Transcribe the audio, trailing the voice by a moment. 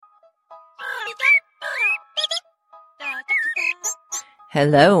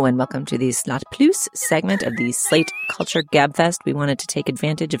Hello and welcome to the Slate Plus segment of the Slate Culture Gabfest. We wanted to take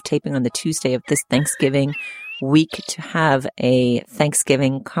advantage of taping on the Tuesday of this Thanksgiving week to have a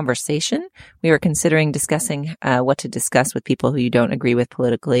Thanksgiving conversation. We were considering discussing what to discuss with people who you don't agree with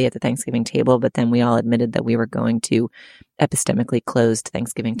politically at the Thanksgiving table, but then we all admitted that we were going to epistemically closed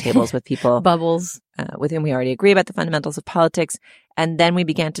Thanksgiving tables with people bubbles with whom we already agree about the fundamentals of politics. And then we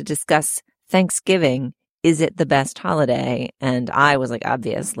began to discuss Thanksgiving. Is it the best holiday? And I was like,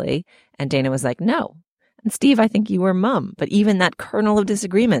 obviously. And Dana was like, no. And Steve, I think you were mum. But even that kernel of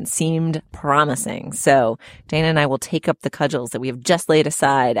disagreement seemed promising. So Dana and I will take up the cudgels that we have just laid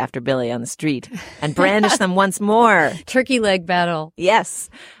aside after Billy on the street and brandish them once more. Turkey leg battle. Yes.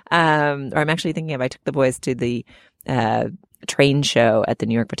 Or I'm actually thinking I took the boys to the train show at the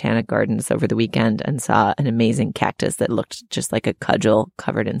New York Botanic Gardens over the weekend and saw an amazing cactus that looked just like a cudgel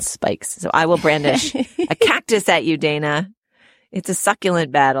covered in spikes. So I will brandish a cactus at you, Dana. It's a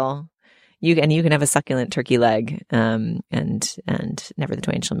succulent battle. You can have a succulent turkey leg, and never the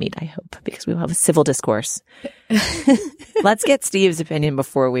twain shall meet, I hope, because we will have a civil discourse. Let's get Steve's opinion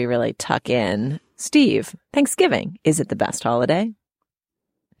before we really tuck in. Steve, Thanksgiving, is it the best holiday?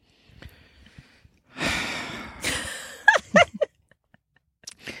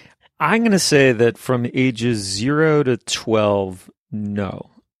 I'm going to say that from ages 0 to 12,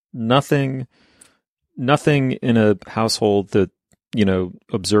 no. Nothing in a household that,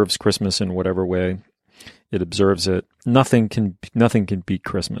 observes Christmas in whatever way it observes it. Nothing can beat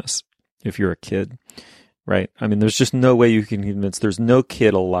Christmas if you're a kid, right? I mean, there's just no way you can convince. There's no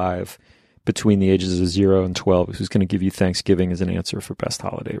kid alive between the ages of 0 and 12 who's going to give you Thanksgiving as an answer for best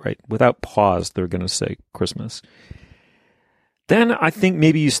holiday, right? Without pause, they're going to say Christmas. Then I think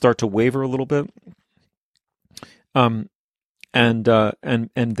maybe you start to waver a little bit, and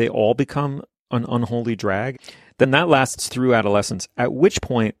they all become an unholy drag. Then that lasts through adolescence. At which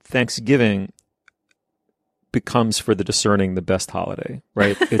point, Thanksgiving becomes for the discerning the best holiday,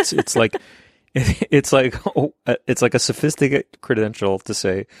 right? It's like a sophisticated credential to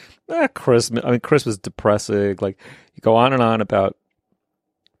say Christmas. I mean, Christmas is depressing. Like you go on and on about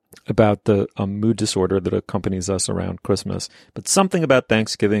the mood disorder that accompanies us around Christmas. But something about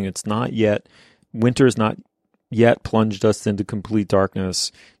Thanksgiving, winter is not yet plunged us into complete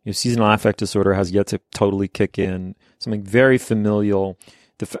darkness. Seasonal affect disorder has yet to totally kick in. Something very familial.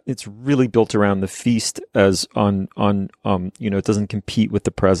 It's really built around the feast as it doesn't compete with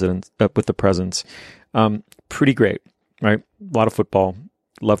the presents. Pretty great, right? A lot of football.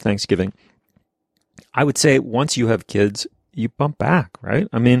 Love Thanksgiving. I would say once you have kids, you bump back, right?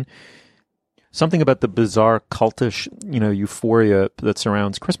 I mean, something about the bizarre cultish, euphoria that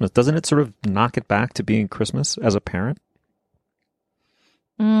surrounds Christmas. Doesn't it sort of knock it back to being Christmas as a parent?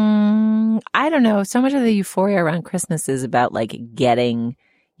 I don't know. So much of the euphoria around Christmas is about like getting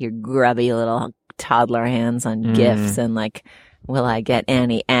your grubby little toddler hands on gifts and like, will I get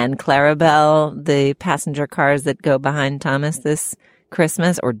Annie and Clarabelle, the passenger cars that go behind Thomas this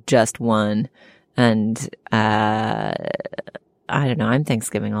Christmas, or just one? And I don't know. I'm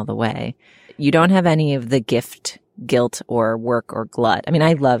Thanksgiving all the way. You don't have any of the gift guilt or work or glut. I mean,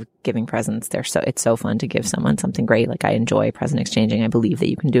 I love giving presents. It's so fun to give someone something great. Like I enjoy present exchanging. I believe that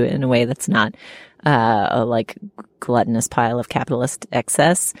you can do it in a way that's not a like gluttonous pile of capitalist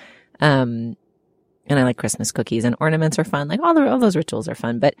excess. And I like Christmas cookies and ornaments are fun. Like all those rituals are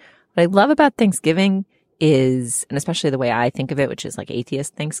fun. But what I love about Thanksgiving is, and especially the way I think of it, which is like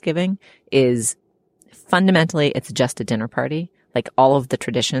atheist Thanksgiving, is fundamentally it's just a dinner party. Like all of the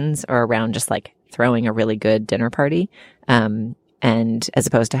traditions are around just like throwing a really good dinner party. And as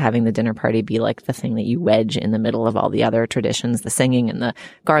opposed to having the dinner party be like the thing that you wedge in the middle of all the other traditions, the singing and the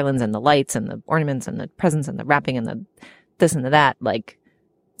garlands and the lights and the ornaments and the presents and the wrapping and the this and the that, like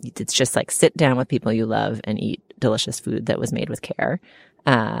it's just like sit down with people you love and eat delicious food that was made with care.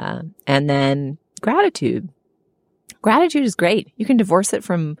 And then gratitude. Gratitude is great. You can divorce it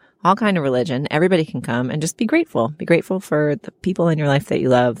from all kind of religion. Everybody can come and just be grateful. Be grateful for the people in your life that you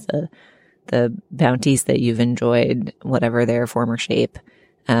love, the bounties that you've enjoyed, whatever their former shape.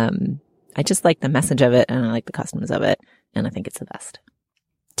 I just like the message of it and I like the customs of it. And I think it's the best.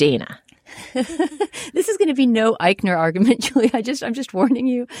 Dana. This is going to be no Eichner argument, Julie. I'm just warning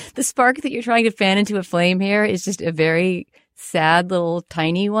you. The spark that you're trying to fan into a flame here is just a very sad little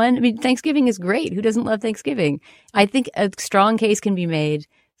tiny one. I mean, Thanksgiving is great. Who doesn't love Thanksgiving? I think a strong case can be made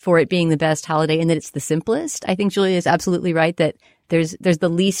for it being the best holiday and that it's the simplest. I think Julia is absolutely right that there's the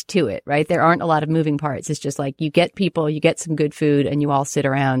least to it, right? There aren't a lot of moving parts. It's just like you get people, you get some good food, and you all sit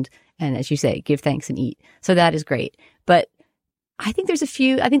around and, as you say, give thanks and eat. So that is great. But I think there's a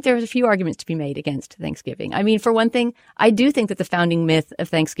few arguments to be made against Thanksgiving. I mean, for one thing, I do think that the founding myth of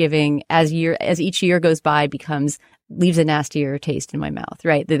Thanksgiving as each year goes by leaves a nastier taste in my mouth,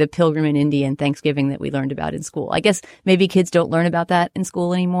 right? The Pilgrim and Indian Thanksgiving that we learned about in school. I guess maybe kids don't learn about that in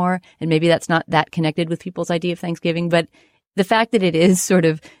school anymore, and maybe that's not that connected with people's idea of Thanksgiving. But the fact that it is sort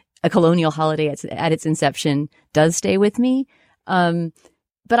of a colonial holiday at its inception does stay with me.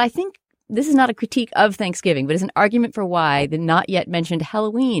 But I think this is not a critique of Thanksgiving, but it's an argument for why the not yet mentioned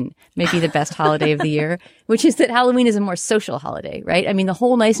Halloween may be the best holiday of the year, which is that Halloween is a more social holiday, right? I mean, the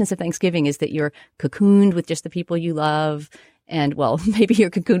whole niceness of Thanksgiving is that you're cocooned with just the people you love. And, well, maybe you're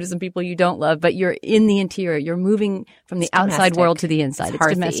cocooned with some people you don't love, but you're in the interior. You're moving from the outside world to the inside. It's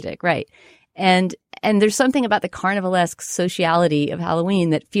domestic, right? And there's something about the carnivalesque sociality of Halloween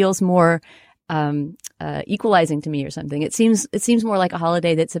that feels more equalizing to me or something. It seems more like a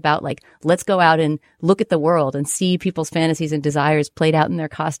holiday that's about like, let's go out and look at the world and see people's fantasies and desires played out in their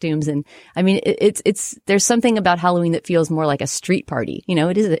costumes. And I mean, there's something about Halloween that feels more like a street party. You know,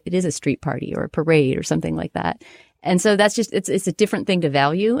 it is a street party or a parade or something like that. And so that's just, it's a different thing to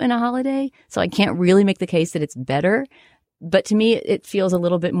value in a holiday. So I can't really make the case that it's better. But to me, it feels a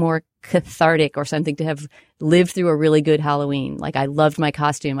little bit more cathartic or something to have lived through a really good Halloween. Like, I loved my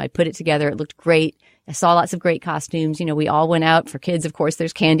costume. I put it together. It looked great. I saw lots of great costumes. You know, we all went out. For kids, of course,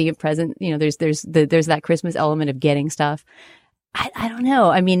 there's candy and present. You know, there's that Christmas element of getting stuff. I don't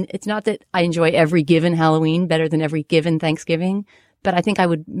know. I mean, it's not that I enjoy every given Halloween better than every given Thanksgiving, but I think I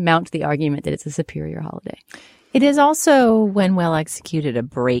would mount the argument that it's a superior holiday. It is also, when well executed, a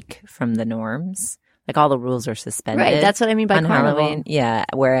break from the norms. Like, all the rules are suspended. Right, that's what I mean by carnival. Halloween. Yeah,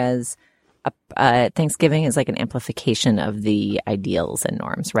 whereas Thanksgiving is like an amplification of the ideals and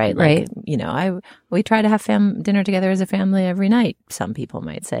norms, right? Like, right. You know, we try to have dinner together as a family every night. Some people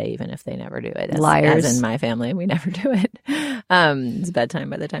might say, even if they never do it. Liars. As in my family, we never do it. It's bedtime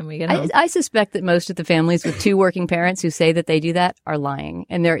by the time we get home. I suspect that most of the families with two working parents who say that they do that are lying,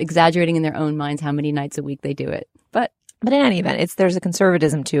 and they're exaggerating in their own minds how many nights a week they do it. But in any event, there's a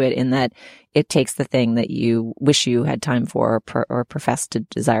conservatism to it in that it takes the thing that you wish you had time for or profess to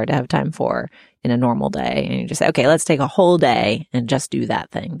desire to have time for in a normal day. And you just say, okay, let's take a whole day and just do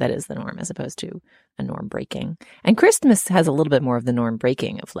that thing that is the norm, as opposed to a norm breaking. And Christmas has a little bit more of the norm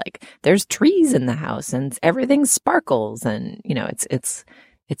breaking of like, there's trees in the house and everything sparkles. And, you know,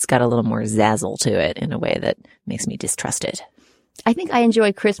 it's got a little more zazzle to it in a way that makes me distrust it. I think I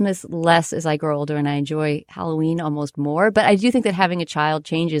enjoy Christmas less as I grow older, and I enjoy Halloween almost more. But I do think that having a child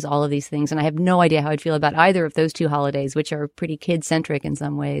changes all of these things, and I have no idea how I'd feel about either of those two holidays, which are pretty kid-centric in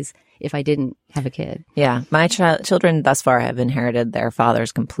some ways, if I didn't have a kid. Yeah. My children thus far have inherited their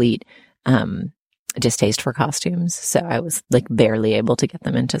father's complete distaste for costumes. So I was like barely able to get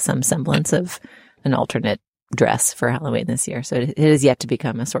them into some semblance of an alternate dress for Halloween this year. So it is yet to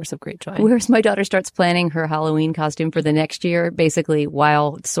become a source of great joy. Whereas my daughter starts planning her Halloween costume for the next year, basically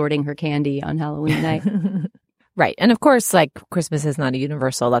while sorting her candy on Halloween night. Right. And of course, like, Christmas is not a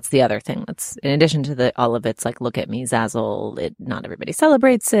universal. That's the other thing. That's in addition to all of its like, look at me, zazzle. Not everybody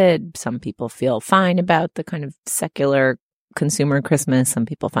celebrates it. Some people feel fine about the kind of secular consumer Christmas. Some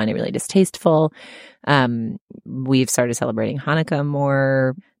people find it really distasteful. We've started celebrating Hanukkah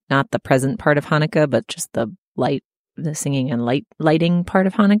more, not the present part of Hanukkah, but just the singing and lighting part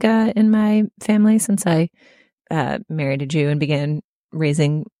of Hanukkah in my family since I married a Jew and began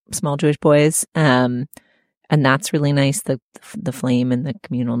raising small Jewish boys. And that's really nice, the flame and the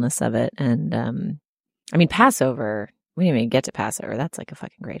communalness of it. And I mean, Passover, we didn't even get to Passover. That's like a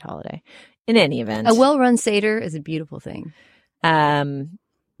fucking great holiday. In any event. A well-run Seder is a beautiful thing.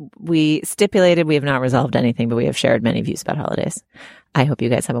 We stipulated we have not resolved anything, but we have shared many views about holidays. I hope you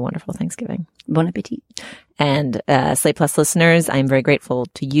guys have a wonderful Thanksgiving. Bon appetit. And Slate Plus listeners, I'm very grateful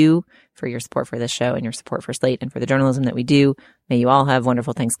to you for your support for this show and your support for Slate and for the journalism that we do. May you all have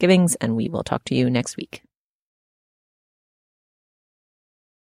wonderful Thanksgivings, and we will talk to you next week.